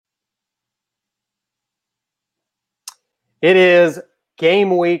It is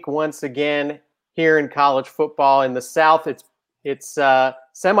game week once again here in college football. In the South, it's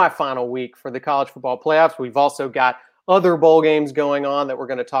semifinal week for the college football playoffs. We've also got other bowl games going on that we're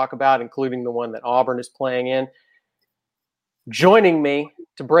going to talk about, including the one that Auburn is playing in. Joining me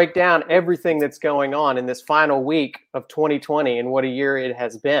to break down everything that's going on in this final week of 2020 and what a year it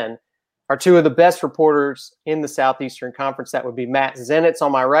has been are two of the best reporters in the Southeastern Conference. That would be Matt Zenitz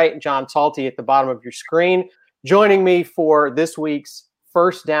on my right and John Talty at the bottom of your screen. Joining me for this week's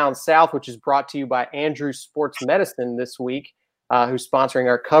First Down South, which is brought to you by Andrews Sports Medicine this week, who's sponsoring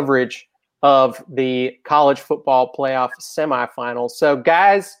our coverage of the college football playoff semifinals. So,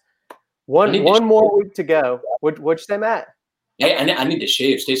 guys, one more week to go. What'd you say, Matt? Hey, I need to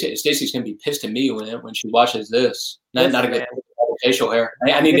shave. Stacy's going to be pissed at me when she watches this. Not a good facial hair.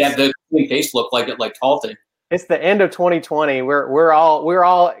 I need to have the clean face look like Talty. It's the end of 2020. We're all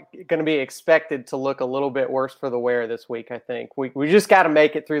going to be expected to look a little bit worse for the wear this week. I think we just got to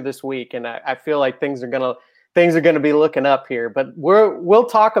make it through this week, and I feel like things are gonna be looking up here. But we'll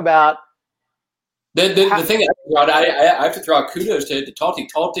talk about the thing. I have to throw out kudos to Talty.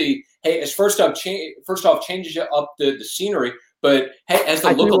 Talty, hey, as first off changes up the scenery, but hey, as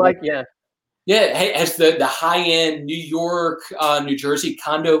the look hey, as the high end New York, New Jersey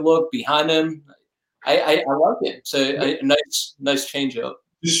condo look behind him. I like it. So a nice change up.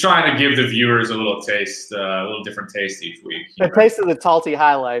 Just trying to give the viewers a little taste, a little different taste each week. A taste of the Talty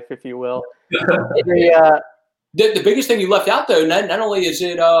high life, if you will. The biggest thing you left out, though, not only is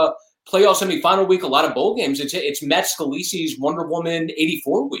it playoff semifinal week, a lot of bowl games. It's Matt Scalisi's Wonder Woman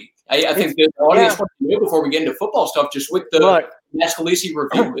 84 week. I think the audience wants to know before we get into football stuff, just with the Matt Scalisi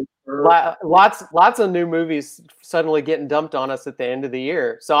review. Lots of new movies suddenly getting dumped on us at the end of the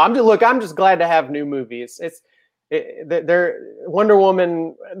year. So I'm just glad to have new movies. Wonder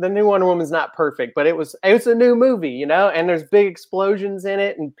Woman, the new Wonder Woman's not perfect, but it was a new movie, and there's big explosions in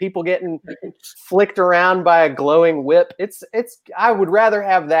it and people getting flicked around by a glowing whip. I would rather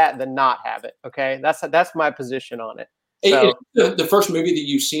have that than not have it. Okay. That's my position on it. So, the first movie that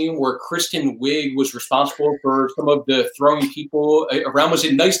you've seen where Kristen Wiig was responsible for some of the throwing people around. Was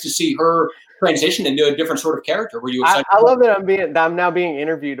it nice to see her transition into a different sort of character? Were you excited? I love that I'm now being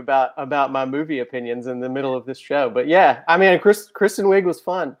interviewed about my movie opinions in the middle of this show. But yeah, I mean, Kristen Wiig was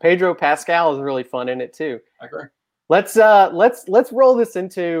fun. Pedro Pascal is really fun in it too. I agree. Let's roll this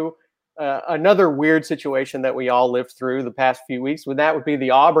into another weird situation that we all lived through the past few weeks. That would be the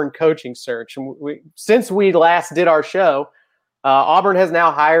Auburn coaching search. And since we last did our show, Auburn has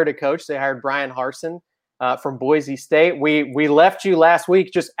now hired a coach. They hired Brian Harsin from Boise State. We left you last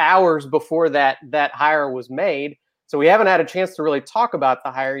week just hours before that hire was made. So we haven't had a chance to really talk about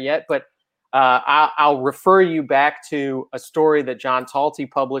the hire yet, but I'll refer you back to a story that John Talty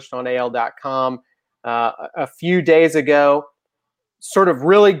published on AL.com a few days ago, sort of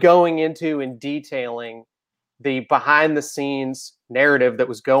really going into and detailing the behind the scenes narrative that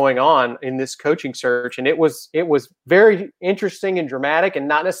was going on in this coaching search. And it was very interesting and dramatic, and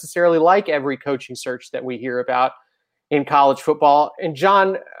not necessarily like every coaching search that we hear about in college football. And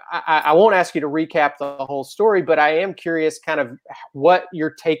John, I won't ask you to recap the whole story, but I am curious kind of what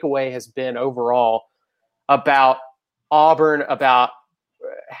your takeaway has been overall about Auburn, about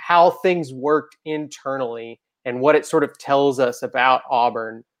how things worked internally, and what it sort of tells us about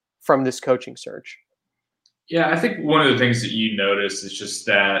Auburn from this coaching search. Yeah, I think one of the things that you notice is just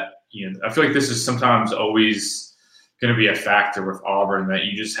that, I feel like this is sometimes always going to be a factor with Auburn, that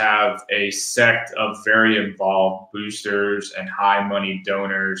you just have a sect of very involved boosters and high money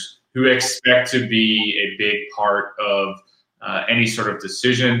donors who expect to be a big part of any sort of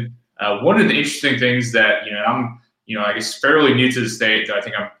decision. One of the interesting things that, I'm, I guess fairly new to the state, I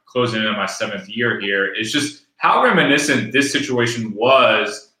think I'm closing in on my 7th year here, is just how reminiscent this situation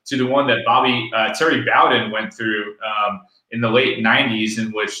was to the one that Terry Bowden went through in the late 90s,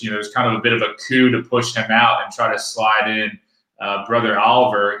 in which, it was kind of a bit of a coup to push him out and try to slide in Brother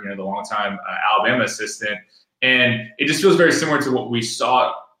Oliver, the longtime Alabama assistant. And it just feels very similar to what we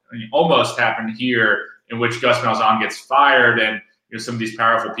saw almost happen here, in which Gus Malzahn gets fired, and some of these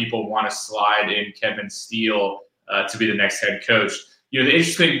powerful people want to slide in Kevin Steele to be the next head coach. The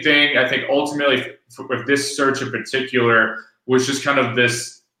interesting thing, I think, ultimately with this search in particular, was just kind of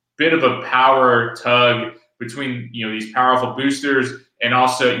this bit of a power tug between, these powerful boosters and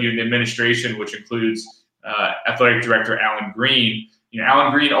also, the administration, which includes athletic director Allen Green.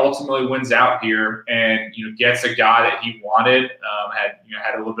 Allen Green ultimately wins out here and, gets a guy that he wanted,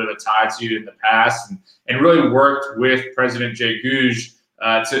 had a little bit of a tie to in the past, and really worked with President Jay Gouge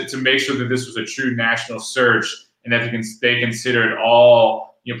to make sure that this was a true national search, and that they considered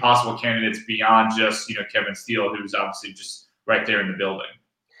all possible candidates beyond just Kevin Steele, who's obviously just right there in the building.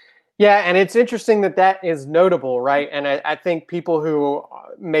 Yeah, and it's interesting that is notable, right? And I think people who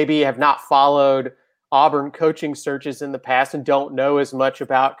maybe have not followed Auburn coaching searches in the past and don't know as much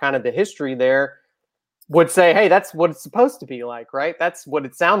about kind of the history there would say, hey, that's what it's supposed to be like, right? That's what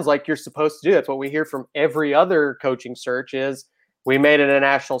it sounds like you're supposed to do. That's what we hear from every other coaching search is we made it a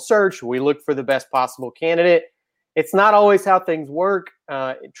national search. We look for the best possible candidate. It's not always how things work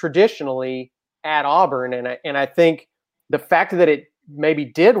traditionally at Auburn. And I think the fact that it maybe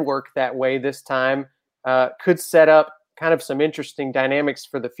did work that way this time could set up kind of some interesting dynamics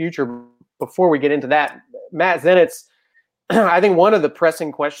for the future. Before we get into that, Matt Zenitz, I think one of the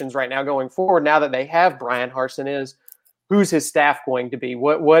pressing questions right now going forward, now that they have Bryan Harsin, is who's his staff going to be?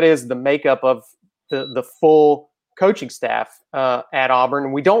 What is the makeup of the full coaching staff at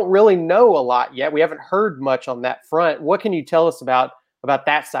Auburn? We don't really know a lot yet. We haven't heard much on that front. What can you tell us about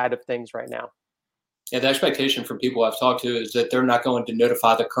that side of things right now? Yeah, the expectation from people I've talked to is that they're not going to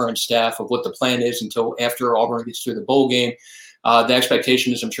notify the current staff of what the plan is until after Auburn gets through the bowl game. The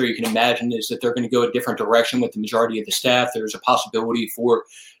expectation, as I'm sure you can imagine, is that they're going to go a different direction with the majority of the staff. There's a possibility for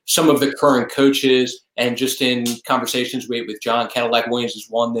some of the current coaches, and just in conversations with John, Cadillac Williams is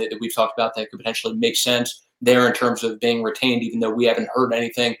one that we've talked about that could potentially make sense there in terms of being retained, even though we haven't heard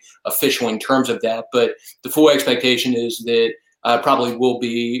anything official in terms of that. But the full expectation is that probably will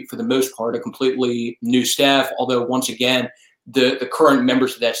be, for the most part, a completely new staff, although once again, the current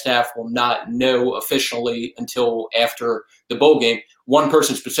members of that staff will not know officially until after the bowl game. One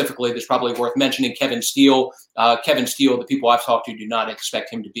person specifically that's probably worth mentioning, Kevin Steele. Kevin Steele, the people I've talked to do not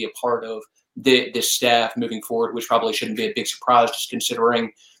expect him to be a part of this staff moving forward, which probably shouldn't be a big surprise, just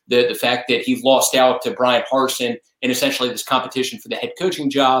considering the fact that he lost out to Bryan Harsin in essentially this competition for the head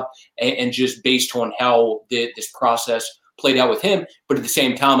coaching job, and just based on how this process played out with him. But at the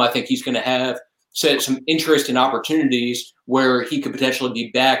same time, I think he's going to have some interest and opportunities where he could potentially be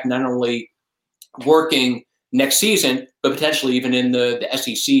back, not only working next season, but potentially even in the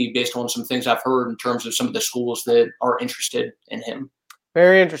SEC, based on some things I've heard in terms of some of the schools that are interested in him.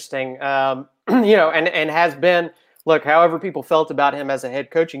 Very interesting. And has been, look, however people felt about him as a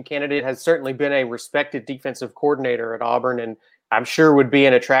head coaching candidate, has certainly been a respected defensive coordinator at Auburn, and I'm sure would be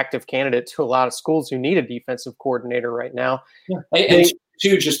an attractive candidate to a lot of schools who need a defensive coordinator right now. Yeah. And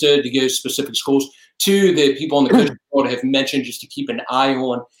two, just to give specific schools, two that people in the coaching world have mentioned just to keep an eye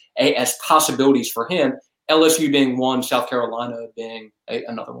on as possibilities for him, LSU being one, South Carolina being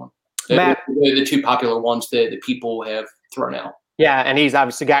another one. The two popular ones that people have thrown out. Yeah, and he's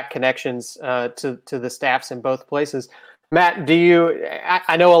obviously got connections to the staffs in both places. Matt,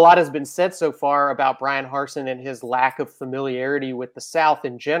 I know a lot has been said so far about Bryan Harsin and his lack of familiarity with the South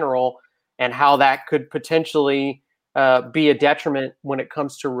in general, and how that could potentially be a detriment when it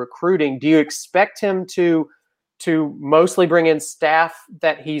comes to recruiting. Do you expect him to mostly bring in staff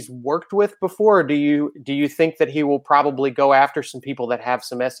that he's worked with before, or do you think that he will probably go after some people that have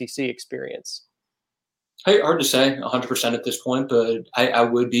some SEC experience? Hard to say 100% at this point, but I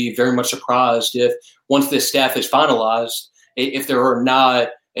would be very much surprised if once this staff is finalized, if there are not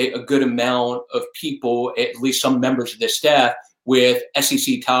a good amount of people, at least some members of this staff, with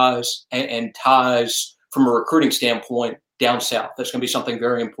SEC ties and ties from a recruiting standpoint down south. That's going to be something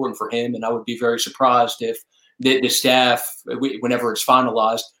very important for him, and I would be very surprised if the staff, whenever it's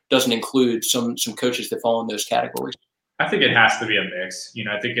finalized, doesn't include some coaches that fall in those categories. I think it has to be a mix.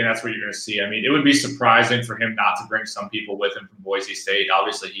 I think that's what you're going to see. I mean, it would be surprising for him not to bring some people with him from Boise State.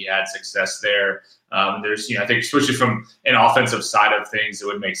 Obviously, he had success there. There's, I think, especially from an offensive side of things, it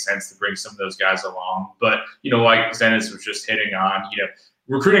would make sense to bring some of those guys along. But, like Zenitz was just hitting on,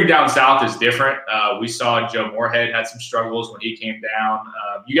 recruiting down south is different. We saw Joe Moorhead had some struggles when he came down.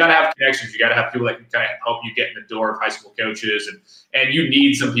 You got to have connections. You got to have people that can kind of help you get in the door of high school coaches, and you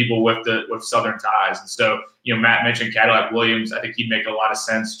need some people with Southern ties. And so, Matt mentioned Cadillac Williams. I think he'd make a lot of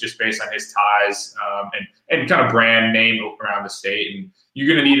sense just based on his ties and kind of brand name around the state. And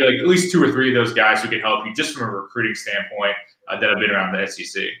you're going to need at least 2 or 3 of those guys who can help you just from a recruiting standpoint that have been around the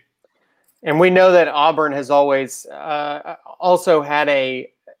SEC. And we know that Auburn has always also had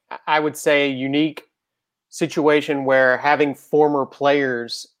I would say, a unique situation where having former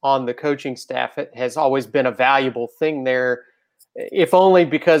players on the coaching staff has always been a valuable thing there, if only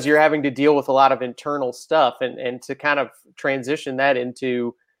because you're having to deal with a lot of internal stuff, and to kind of transition that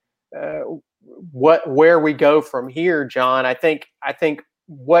into where we go from here, John. I think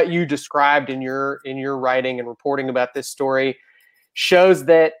what you described in your writing and reporting about this story shows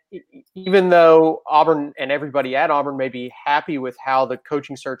that even though Auburn and everybody at Auburn may be happy with how the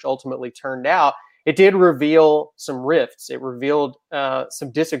coaching search ultimately turned out, it did reveal some rifts. It revealed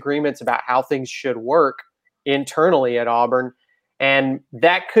some disagreements about how things should work internally at Auburn. And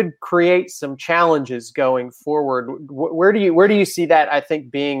that could create some challenges going forward. Where do you see that, I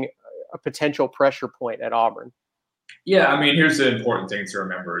think, being a potential pressure point at Auburn? Yeah, I mean, here's the important thing to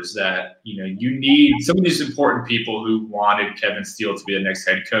remember is that, you need some of these important people who wanted Kevin Steele to be the next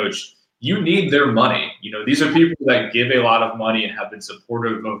head coach. You need their money. These are people that give a lot of money and have been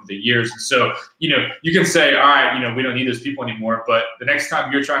supportive over the years. And so, you can say, all right, we don't need those people anymore. But the next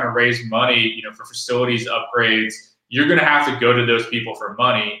time you're trying to raise money, for facilities upgrades, you're going to have to go to those people for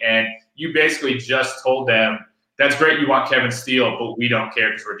money. And you basically just told them, that's great, you want Kevin Steele, but we don't care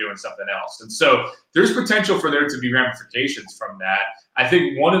because we're doing something else. And so there's potential for there to be ramifications from that. I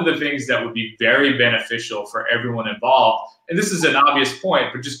think one of the things that would be very beneficial for everyone involved, and this is an obvious point,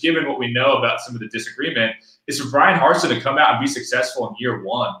 but just given what we know about some of the disagreement, is for Bryan Harsin to come out and be successful in year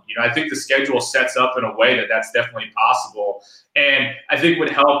one. I think the schedule sets up in a way that that's definitely possible. And I think would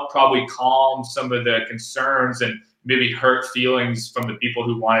help probably calm some of the concerns and maybe hurt feelings from the people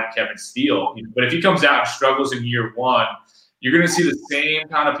who wanted Kevin Steele. But if he comes out and struggles in year one, you're going to see the same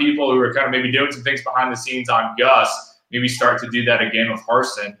kind of people who are kind of maybe doing some things behind the scenes on Gus, maybe start to do that again with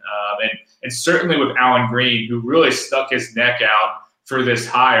Harsin. And certainly with Allen Greene, who really stuck his neck out for this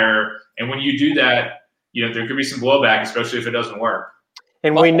hire. And when you do that, there could be some blowback, especially if it doesn't work.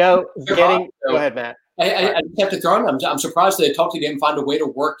 And we know go ahead, Matt. I just have to throw in, I'm surprised that Talk didn't find a way to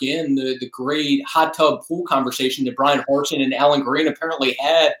work in the great hot tub pool conversation that Bryan Harsin and Allen Greene apparently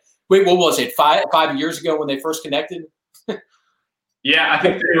had. Wait, what was it, 5 years ago when they first connected? Yeah, I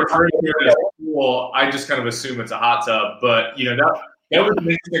think they referred to it as a pool. I just kind of assume it's a hot tub. But, that was an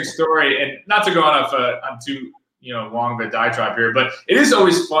interesting story. And not to go on too long of a diatribe here, but it is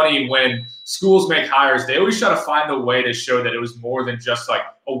always funny when schools make hires. They always try to find a way to show that it was more than just like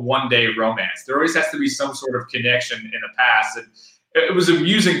a one-day romance. There always has to be some sort of connection in the past. And it was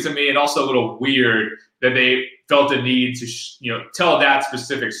amusing to me and also a little weird that they felt the need to, tell that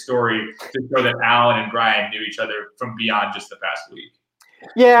specific story to show that Allen and Bryan knew each other from beyond just the past week.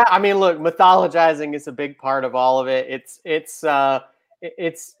 Yeah, I mean, look, mythologizing is a big part of all of it. It's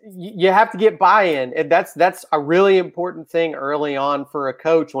you have to get buy-in, and that's a really important thing early on for a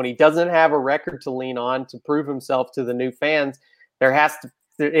coach when he doesn't have a record to lean on to prove himself to the new fans.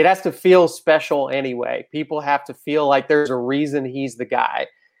 It has to feel special anyway. People have to feel like there's a reason he's the guy.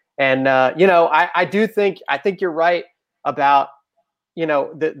 And I think you're right about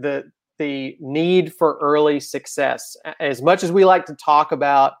the need for early success. As much as we like to talk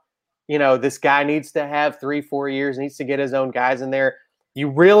about, this guy needs to have 3-4 years, needs to get his own guys in there. You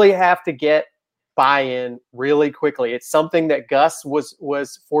really have to get buy-in really quickly. It's something that Gus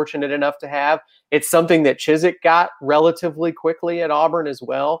was fortunate enough to have. It's something that Chizik got relatively quickly at Auburn as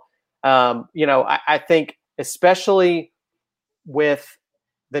well. I think especially with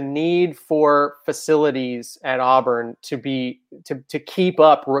the need for facilities at Auburn to keep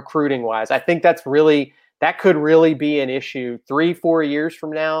up recruiting wise, I think that could really be an issue 3-4 years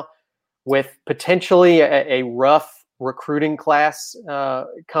from now, with potentially a rough recruiting class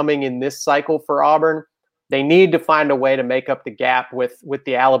coming in this cycle for Auburn. They need to find a way to make up the gap with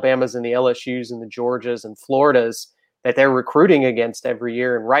the Alabamas and the LSUs and the Georgias and Floridas that they're recruiting against every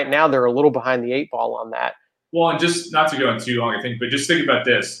year. And right now they're a little behind the 8 ball on that. Well, and just not to go in too long, I think, but just think about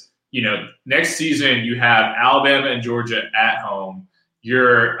this. Next season you have Alabama and Georgia at home.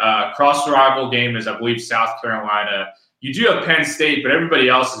 Your cross-rival game is, I believe, South Carolina. You do have Penn State, but everybody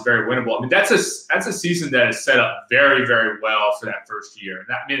else is very winnable. I mean, that's a season that is set up very, very well for that first year.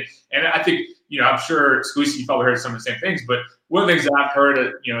 And I think, I'm sure Scalise, you probably heard some of the same things, but one of the things that I've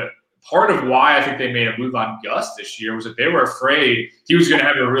heard, part of why I think they made a move on Gus this year was that they were afraid he was going to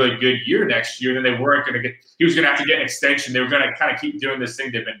have a really good year next year, and then he was going to have to get an extension. They were going to kind of keep doing this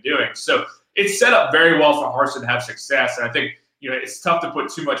thing they've been doing. So it's set up very well for Harsin to have success. And I think, it's tough to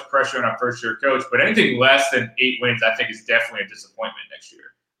put too much pressure on a first-year coach, but anything less than 8 wins, I think, is definitely a disappointment next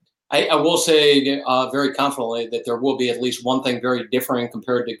year. I will say very confidently that there will be at least one thing very different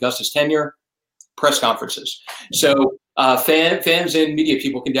compared to Gus's tenure: press conferences. So fans and media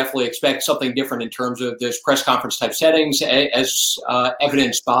people can definitely expect something different in terms of those press conference type settings, as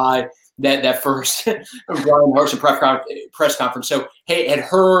evidenced by that first Bryan Harsin press conference. So, hey, had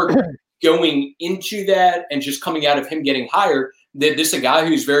heard going into that and just coming out of him getting hired, that this is a guy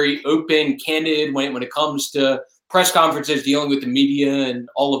who's very open, candid when it comes to press conferences, dealing with the media and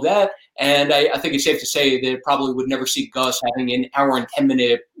all of that. And I think it's safe to say that it probably would never see Gus having an hour and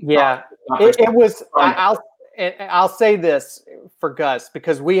 10-minute. Yeah, it was. I'll say this for Gus,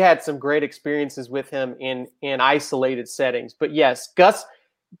 because we had some great experiences with him in isolated settings. But yes, Gus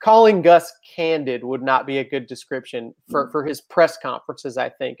calling Gus candid would not be a good description for his press conferences, I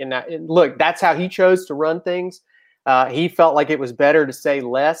think. And look, that's how he chose to run things. He felt like it was better to say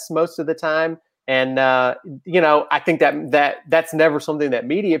less most of the time. And, I think that's never something that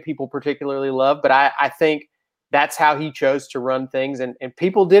media people particularly love. But I think that's how he chose to run things. And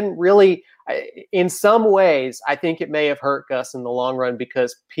people didn't really, in some ways, I think it may have hurt Gus in the long run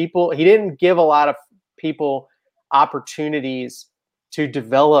because he didn't give a lot of people opportunities to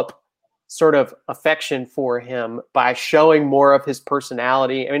develop sort of affection for him by showing more of his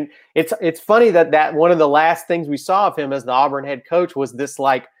personality. I mean, it's funny that one of the last things we saw of him as the Auburn head coach was this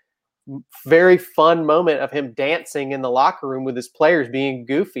like very fun moment of him dancing in the locker room with his players being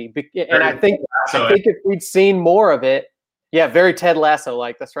goofy. And I think if we'd seen more of it, yeah, very Ted Lasso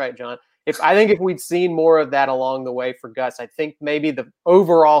like. That's right, John. If we'd seen more of that along the way for Gus, I think maybe the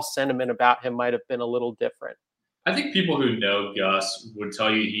overall sentiment about him might have been a little different. I think people who know Gus would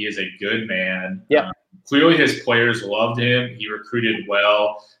tell you he is a good man. Yeah. Clearly his players loved him. He recruited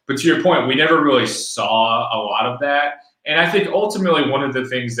well. But to your point, we never really saw a lot of that. And I think ultimately one of the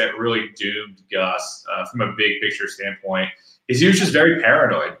things that really doomed Gus from a big picture standpoint is he was just very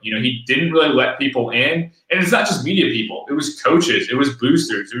paranoid. He didn't really let people in. And it's not just media people. It was coaches. It was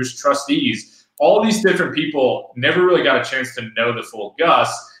boosters. It was trustees. All these different people never really got a chance to know the full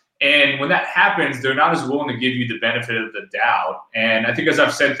Gus. And when that happens, they're not as willing to give you the benefit of the doubt. And I think, as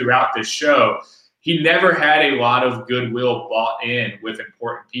I've said throughout this show, he never had a lot of goodwill bought in with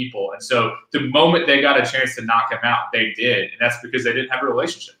important people. And so the moment they got a chance to knock him out, they did. And that's because they didn't have a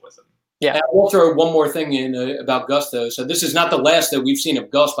relationship with him. Yeah, and we'll throw one more thing in about Gus, though. So this is not the last that we've seen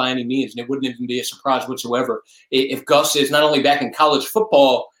of Gus by any means, and it wouldn't even be a surprise whatsoever if Gus is not only back in college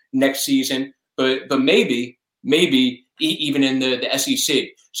football next season, but maybe even in the SEC.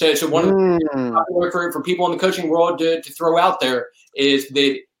 So one of the for people in the coaching world to throw out there is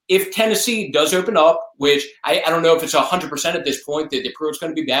that if Tennessee does open up, which I don't know if it's 100% at this point that Pruitt's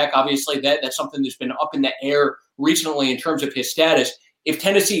going to be back. Obviously, that's something that's been up in the air recently in terms of his status. If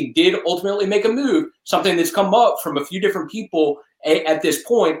Tennessee did ultimately make a move, something that's come up from a few different people at this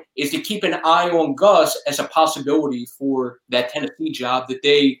point is to keep an eye on Gus as a possibility for that Tennessee job that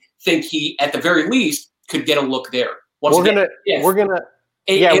they think he, at the very least, could get a look there. We're gonna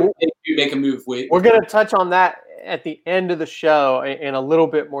make a move with. We're gonna touch on that at the end of the show in a little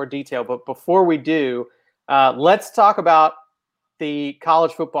bit more detail. But before we do, let's talk about the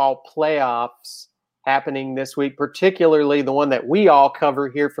college football playoffs happening this week, particularly the one that we all cover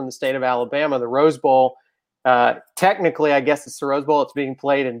here from the state of Alabama, the Rose Bowl. Technically, I guess it's the Rose Bowl. It's being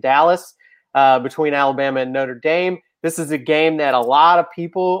played in Dallas between Alabama and Notre Dame. This is a game that a lot of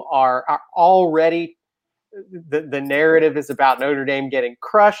people are already the narrative is about Notre Dame getting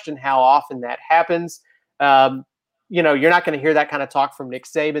crushed and how often that happens. You're not going to hear that kind of talk from Nick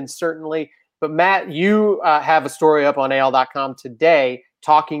Saban, certainly. But, Matt, you have a story up on AL.com today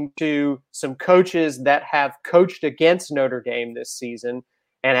talking to some coaches that have coached against Notre Dame this season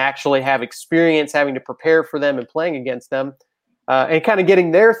and actually have experience having to prepare for them and playing against them and kind of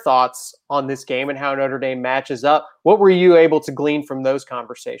getting their thoughts on this game and how Notre Dame matches up. What were you able to glean from those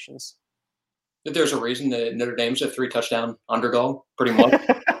conversations? There's a reason that Notre Dame's a 3-touchdown underdog, pretty much.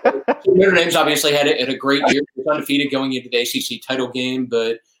 Notre Dame's obviously had a great year. They're undefeated going into the ACC title game,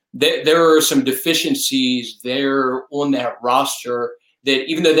 but there are some deficiencies there on that roster that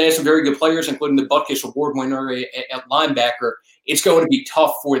even though they have some very good players, including the Butkus Award winner at linebacker, it's going to be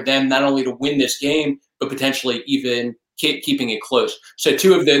tough for them not only to win this game, but potentially even keeping it close. So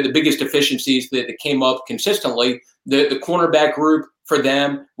two of the biggest deficiencies that came up consistently, the cornerback group for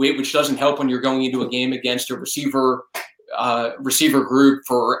them, which doesn't help when you're going into a game against a receiver group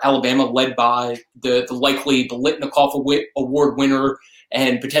for Alabama led by the Biletnikoff Award winner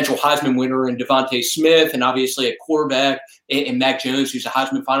and potential Heisman winner in Devontae Smith, and obviously a quarterback in Mac Jones, who's a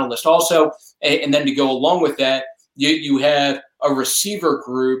Heisman finalist also. And then to go along with that, you have a receiver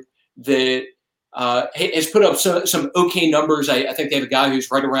group that has put up some okay numbers. I think they have a guy who's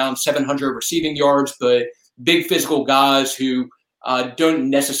right around 700 receiving yards, but big physical guys who don't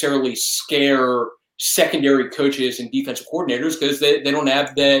necessarily scare secondary coaches and defensive coordinators because they don't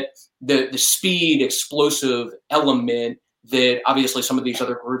have the speed, explosive element that obviously some of these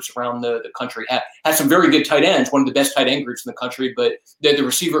other groups around the country have. Has some very good tight ends, one of the best tight end groups in the country, but the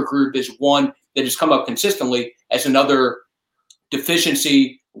receiver group is one that has come up consistently as another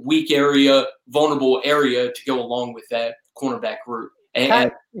deficiency, weak area, vulnerable area to go along with that cornerback group.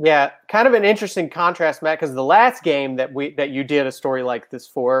 Kind of an interesting contrast, Matt, because the last game that you did a story like this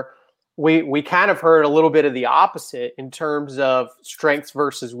for, we kind of heard a little bit of the opposite in terms of strengths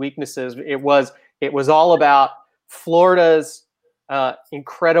versus weaknesses. It was all about Florida's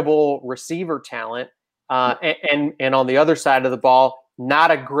incredible receiver talent. And on the other side of the ball,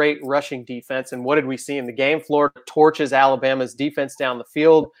 not a great rushing defense. And what did we see in the game? Florida torches Alabama's defense down the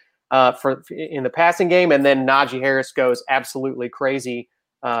field in the passing game, and then Najee Harris goes absolutely crazy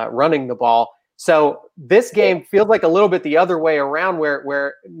running the ball. So this game feels like a little bit the other way around,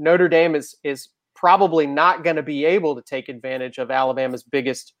 where Notre Dame is probably not going to be able to take advantage of Alabama's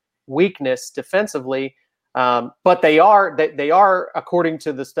biggest weakness defensively. But they are, according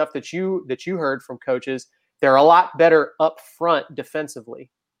to the stuff that you heard from coaches, they're a lot better up front defensively.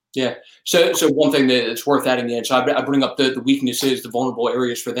 Yeah. So one thing that's worth adding in, so I bring up the weaknesses, the vulnerable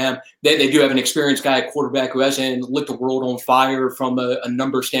areas for them. They do have an experienced guy at quarterback who hasn't lit the world on fire from a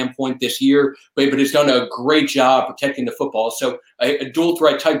number standpoint this year, but has done a great job protecting the football. So a dual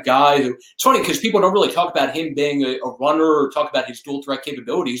threat type guy who, it's funny because people don't really talk about him being a runner or talk about his dual threat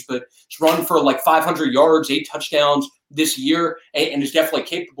capabilities, but he's run for like 500 yards, 8 touchdowns this year, and is definitely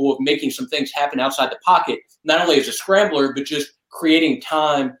capable of making some things happen outside the pocket, not only as a scrambler, but just creating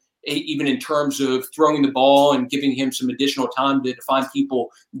time, even in terms of throwing the ball and giving him some additional time to find people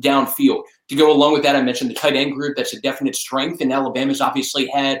downfield. To go along with that, I mentioned the tight end group. That's a definite strength, and Alabama's obviously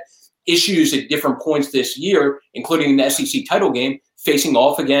had issues at different points this year, including in the SEC title game, facing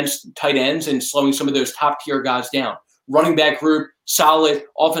off against tight ends and slowing some of those top-tier guys down. Running back group, solid.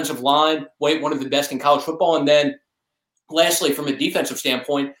 Offensive line, one of the best in college football. And then lastly, from a defensive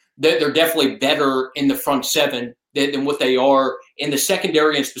standpoint, they're definitely better in the front seven than what they are in the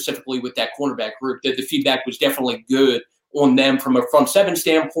secondary, and specifically with that cornerback group. The feedback was definitely good on them from a front seven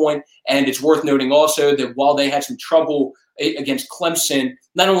standpoint. And it's worth noting also that while they had some trouble against Clemson,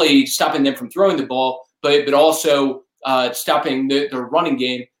 not only stopping them from throwing the ball, but also stopping their running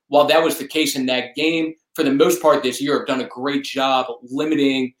game, while that was the case in that game, for the most part this year, have done a great job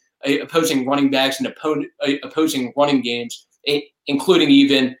limiting opposing running backs and opposing running games, including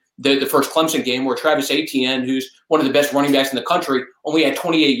even the first Clemson game where Travis Etienne, who's one of the best running backs in the country, only had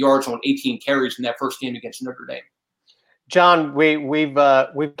 28 yards on 18 carries in that first game against Notre Dame. John, we've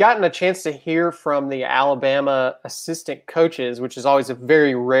gotten a chance to hear from the Alabama assistant coaches, which is always a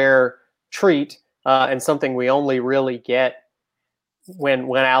very rare treat and something we only really get when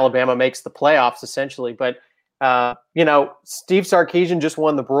Alabama makes the playoffs, essentially. But Steve Sarkisian just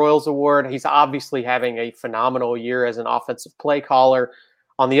won the Broyles Award. He's obviously having a phenomenal year as an offensive play caller.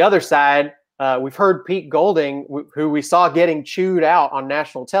 On the other side, we've heard Pete Golding, who we saw getting chewed out on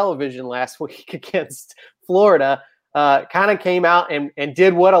national television last week against Florida, kind of came out and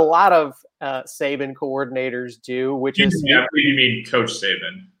did what a lot of Saban coordinators do, which is – you mean Coach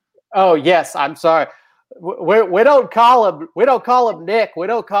Saban. Oh, yes. I'm sorry. We don't call him Nick. We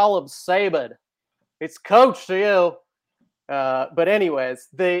don't call him Saban. It's Coach to you. But anyways,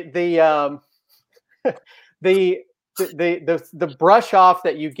 the brush off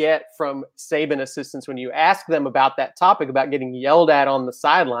that you get from Saban assistants when you ask them about that topic, about getting yelled at on the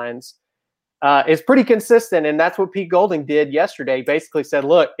sidelines, is pretty consistent. And that's what Pete Golding did yesterday. Basically said,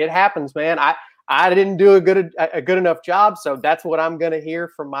 look, it happens, man. I didn't do a good enough job. So that's what I'm going to hear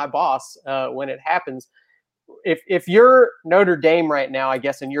from my boss when it happens. If you're Notre Dame right now, I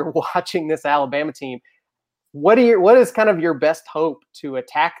guess, and you're watching this Alabama team, what is kind of your best hope to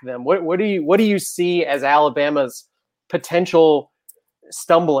attack them? What do you see as Alabama's potential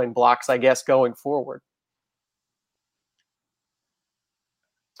stumbling blocks, I guess, going forward?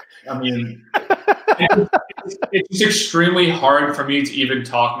 I mean, it's extremely hard for me to even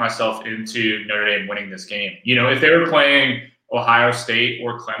talk myself into Notre Dame winning this game. If they were playing Ohio State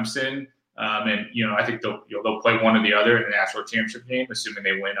or Clemson, and I think they'll play one or the other in the national championship game, assuming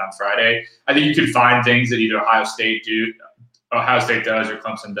they win on Friday. I think you could find things that either Ohio State does or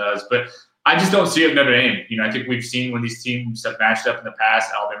Clemson does, but I just don't see it with Notre Dame. I think we've seen when these teams have matched up in the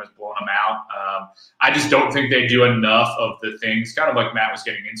past, Alabama's blown them out. I just don't think they do enough of the things, kind of like Matt was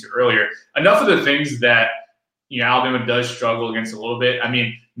getting into earlier, enough of the things that Alabama does struggle against a little bit. I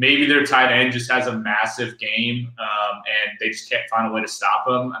mean, maybe their tight end just has a massive game and they just can't find a way to stop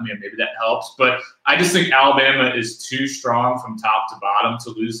him. I mean, maybe that helps. But I just think Alabama is too strong from top to bottom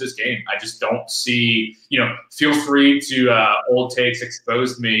to lose this game. I just don't see, feel free to old takes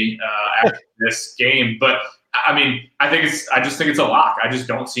expose me after this game. But, I mean, I just think it's a lock. I just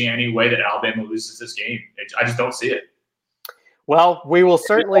don't see any way that Alabama loses this game. I just don't see it. Well, we will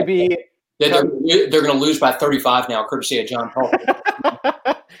certainly be – they're going to lose by 35 now, courtesy of John Paul.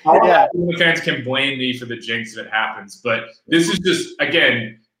 Yeah, the fans can blame me for the jinx if it happens, but this is just,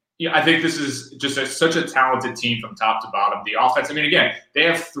 again, I think this is just such a talented team from top to bottom. The offense, I mean, again, they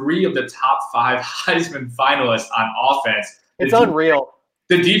have 3 of the top 5 Heisman finalists on offense. It's unreal.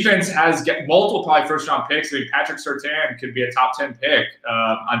 the defense has multiple probably first-round picks. I mean, Patrick Surtain could be a top 10 pick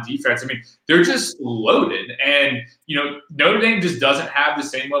on defense. I mean, they're just loaded. And, Notre Dame just doesn't have the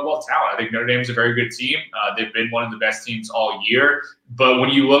same level of talent. I think Notre Dame is a very good team. They've been one of the best teams all year. But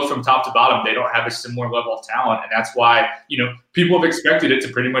when you look from top to bottom, they don't have a similar level of talent. And that's why, people have expected it to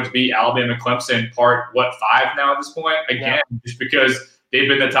pretty much be Alabama, Clemson, part, 5 now at this point? Again, just because they've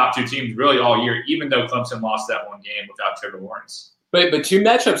been the top 2 teams really all year, even though Clemson lost that one game without Trevor Lawrence. But 2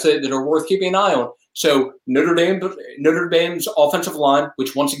 matchups that are worth keeping an eye on. So Notre Dame's offensive line,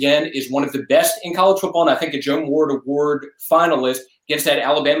 which once again is one of the best in college football, and I think a Joe Moore Award finalist, against that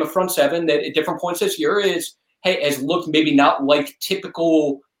Alabama front seven that at different points this year has looked maybe not like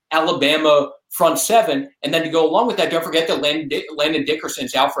typical Alabama front seven. And then to go along with that, don't forget that Landon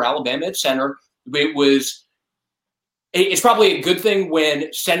Dickerson's out for Alabama at center. It's probably a good thing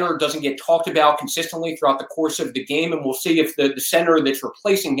when center doesn't get talked about consistently throughout the course of the game, and we'll see if the center that's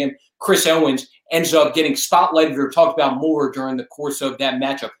replacing him, Chris Owens, ends up getting spotlighted or talked about more during the course of that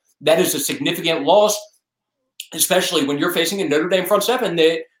matchup. That is a significant loss, especially when you're facing a Notre Dame front seven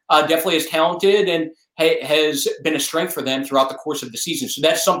that definitely is talented and has been a strength for them throughout the course of the season. So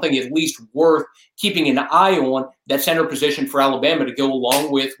that's something at least worth keeping an eye on, that center position for Alabama to go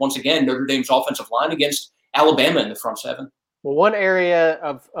along with, once again, Notre Dame's offensive line against Alabama in the front seven. Well, one area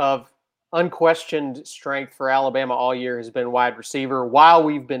of unquestioned strength for Alabama all year has been wide receiver. While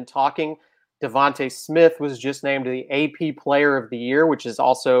we've been talking, Devontae Smith was just named the AP Player of the Year, which is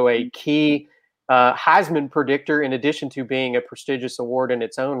also a key Heisman predictor in addition to being a prestigious award in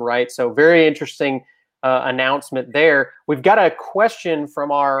its own right. So very interesting announcement there. We've got a question from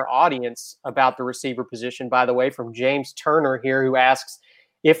our audience about the receiver position, by the way, from James Turner here, who asks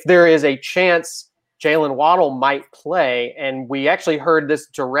if there is a chance Jalen Waddle might play. And we actually heard this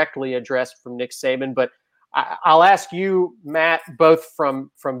directly addressed from Nick Saban, but I'll ask you, Matt, both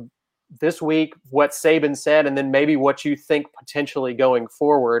from this week, what Saban said, and then maybe what you think potentially going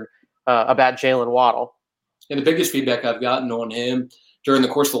forward about Jalen Waddle. And the biggest feedback I've gotten on him during the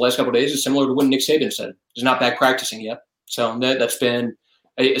course of the last couple of days is similar to what Nick Saban said. He's not back practicing yet. So that's been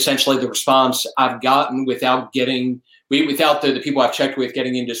essentially the response I've gotten without the people I've checked with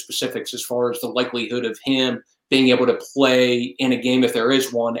getting into specifics as far as the likelihood of him being able to play in a game, if there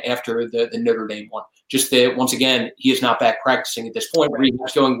is one, after the Notre Dame one. Just that, once again, he is not back practicing at this point.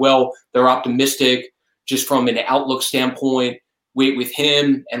 Rehab's going well. They're optimistic just from an outlook standpoint with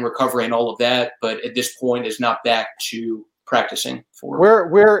him and recovery and all of that. But at this point, is not back to practicing for.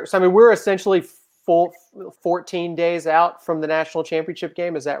 We're essentially full 14 days out from the national championship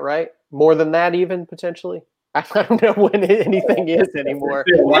game. Is that right? More than that, even potentially. I don't know when anything is anymore.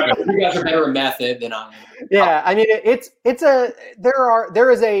 You guys are better at math than I am. Yeah, I mean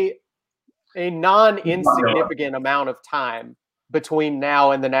there is a non-insignificant amount of time between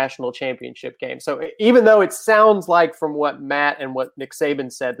now and the national championship game. So even though it sounds like from what Matt and what Nick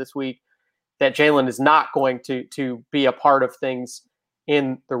Saban said this week that Jalen is not going to be a part of things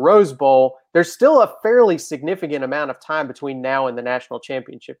in the Rose Bowl, there's still a fairly significant amount of time between now and the national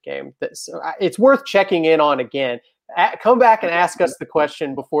championship game. So it's worth checking in on again. Come back and ask us the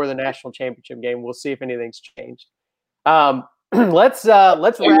question before the national championship game. We'll see if anything's changed. Let's wrap.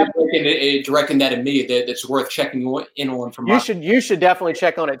 Directing that at me, that's worth checking in on. From you should definitely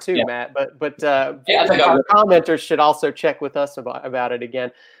check on it too, Matt. But I think our commenters should also check with us about it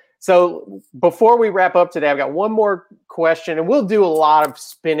again. So before we wrap up today, I've got one more question, and we'll do a lot of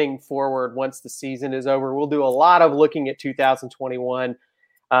spinning forward once the season is over. We'll do a lot of looking at 2021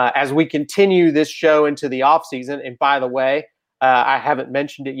 as we continue this show into the off season. And by the way, I haven't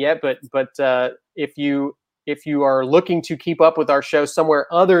mentioned it yet, but if you are looking to keep up with our show somewhere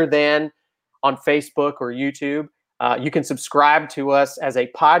other than on Facebook or YouTube, you can subscribe to us as a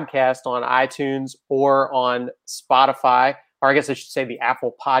podcast on iTunes or on Spotify. Or I guess I should say the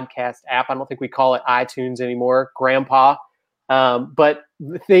Apple Podcast app. I don't think we call it iTunes anymore, Grandpa. But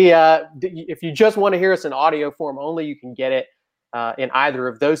if you just want to hear us in audio form only, you can get it in either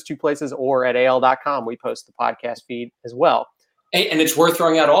of those two places or at AL.com. We post the podcast feed as well. And it's worth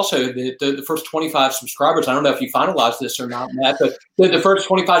throwing out also the first 25 subscribers. I don't know if you finalized this or not, Matt, but the first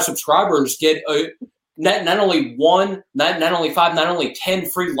 25 subscribers get not only 5, not only 10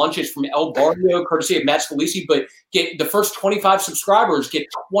 free lunches from El Barrio, courtesy of Matt Scalisi, but get the first 25 subscribers get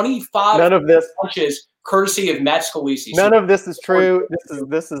 25 lunches courtesy of Matt Scalisi. None of this is true.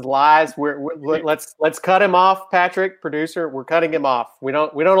 This is lies. Let's cut him off, Patrick, producer. We're cutting him off. We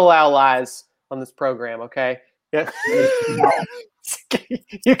don't allow lies on this program. Okay. Yeah.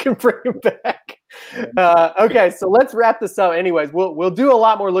 You can bring him back. Okay, so let's wrap this up. Anyways, we'll do a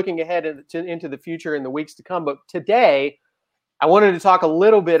lot more looking ahead into the future in the weeks to come. But today, I wanted to talk a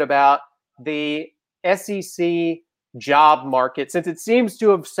little bit about the SEC job market, since it seems to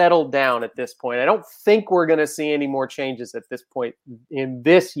have settled down at this point. I don't think we're going to see any more changes at this point in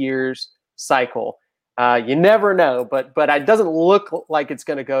this year's cycle. You never know, but it doesn't look like it's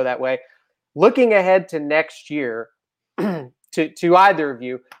going to go that way. Looking ahead to next year, to either of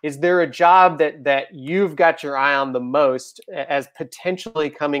you, is there a job that you've got your eye on the most as potentially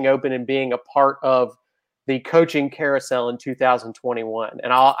coming open and being a part of the coaching carousel in 2021?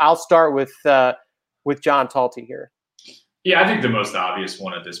 And I'll start with John Talty here. Yeah, I think the most obvious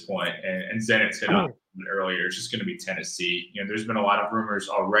one at this point, and Zenit's hit on it earlier, is just going to be Tennessee. There's been a lot of rumors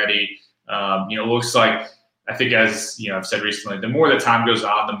already. It looks like, I think, as I've said recently, the more that time goes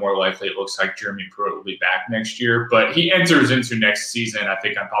on, the more likely it looks like Jeremy Pruitt will be back next year. But he enters into next season, I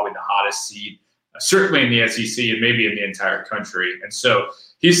think, on probably the hottest seed, certainly in the SEC and maybe in the entire country. And so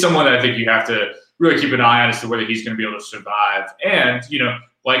he's someone that I think you have to really keep an eye on as to whether he's going to be able to survive. And,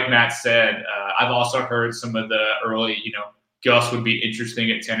 like Matt said, I've also heard some of the early, Gus would be interesting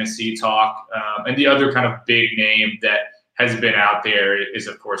at Tennessee talk. And the other kind of big name that has been out there is,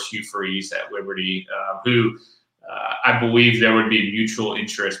 of course, Hugh Freeze at Liberty, who I believe there would be mutual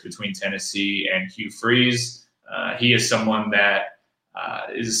interest between Tennessee and Hugh Freeze. He is someone that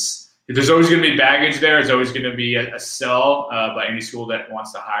there's always going to be baggage there. It's always going to be a sell by any school that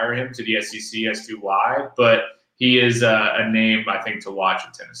wants to hire him to the SEC as to why. But he is a name, I think, to watch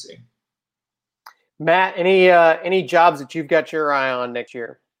in Tennessee. Matt, any jobs that you've got your eye on next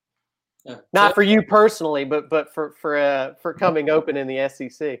year? Not for you personally, but for coming open in the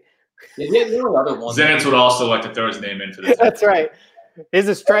SEC. Zenitz would also like to throw his name in for this. That's right. He's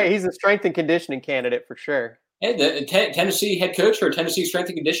a strength and conditioning candidate for sure. Hey, the Tennessee head coach or Tennessee strength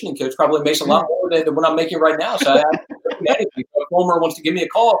and conditioning coach probably makes a lot more than what I'm making right now. So if Homer wants to give me a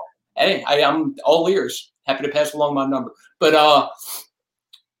call, hey, I'm all ears. Happy to pass along my number. But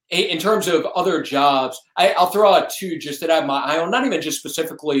in terms of other jobs, I'll throw out two just that I have my eye on, not even just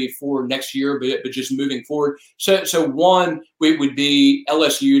specifically for next year, but just moving forward. So one would be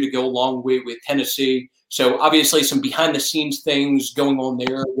LSU to go along with Tennessee. So obviously some behind-the-scenes things going on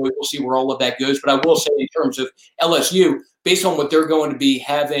there. We'll see where all of that goes. But I will say in terms of LSU, based on what they're going to be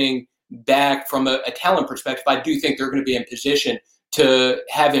having back from a talent perspective, I do think they're going to be in position to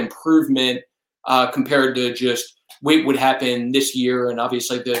have improvement compared to just what would happen this year, and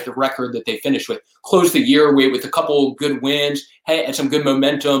obviously the record that they finished with. Close the year with a couple good wins, and some good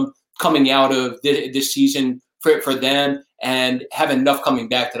momentum coming out of this season for them, and have enough coming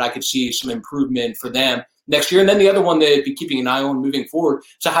back that I could see some improvement for them next year. And then the other one that I'd be keeping an eye on moving forward,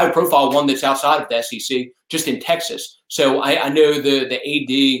 it's a high-profile one that's outside of the SEC, just in Texas. So I know the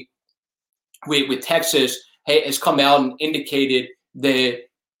AD with Texas has come out and indicated that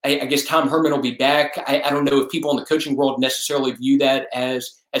I guess Tom Herman will be back. I don't know if people in the coaching world necessarily view that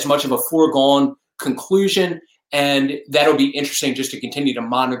as much of a foregone conclusion. And that'll be interesting just to continue to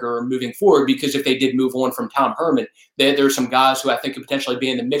monitor moving forward, because if they did move on from Tom Herman, there are some guys who I think could potentially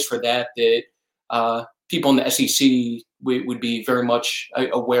be in the mix for that people in the SEC would be very much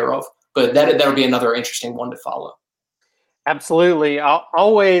aware of. But that'll be another interesting one to follow. Absolutely.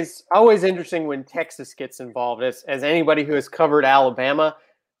 Always interesting when Texas gets involved. As anybody who has covered Alabama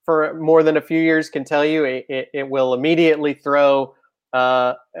for more than a few years can tell you, it will immediately throw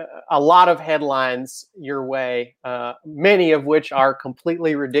a lot of headlines your way, many of which are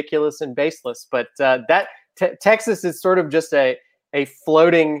completely ridiculous and baseless. But Texas is sort of just a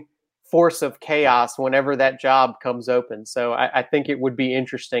floating force of chaos whenever that job comes open. So I think it would be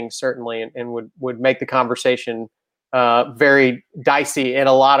interesting, certainly, and would make the conversation very dicey in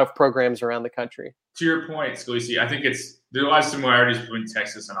a lot of programs around the country. To your point, Scalise, I think there are a lot of similarities between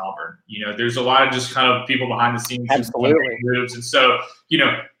Texas and Auburn. There's a lot of just kind of people behind the scenes. Absolutely. Moves. And so,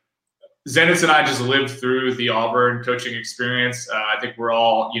 Zenitz and I just lived through the Auburn coaching experience. I think we're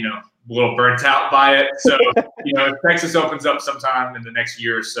all, a little burnt out by it. So, if Texas opens up sometime in the next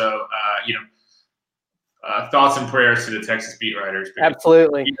year or so, thoughts and prayers to the Texas beat writers.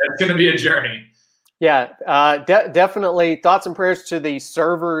 Absolutely. It's going to be a journey. Yeah, definitely thoughts and prayers to the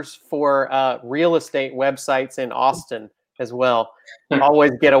servers for real estate websites in Austin as well.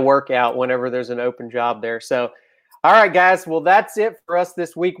 Always get a workout whenever there's an open job there. So, all right, guys. Well, that's it for us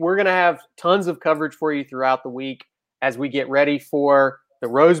this week. We're going to have tons of coverage for you throughout the week as we get ready for the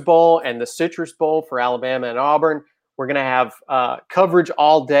Rose Bowl and the Citrus Bowl for Alabama and Auburn. We're going to have coverage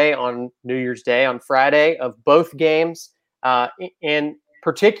all day on New Year's Day on Friday of both games, in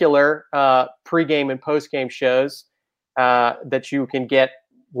particular pregame and postgame shows that you can get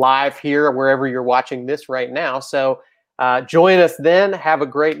live here wherever you're watching this right now. So Join us then. Have a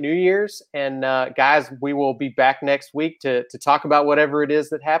great New Year's. And guys, we will be back next week to talk about whatever it is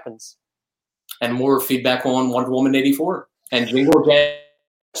that happens. And more feedback on Wonder Woman 84 and Jingle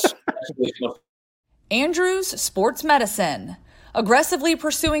Jazz. Andrews Sports Medicine, aggressively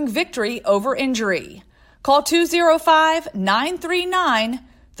pursuing victory over injury. Call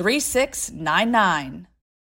 205-939-3699.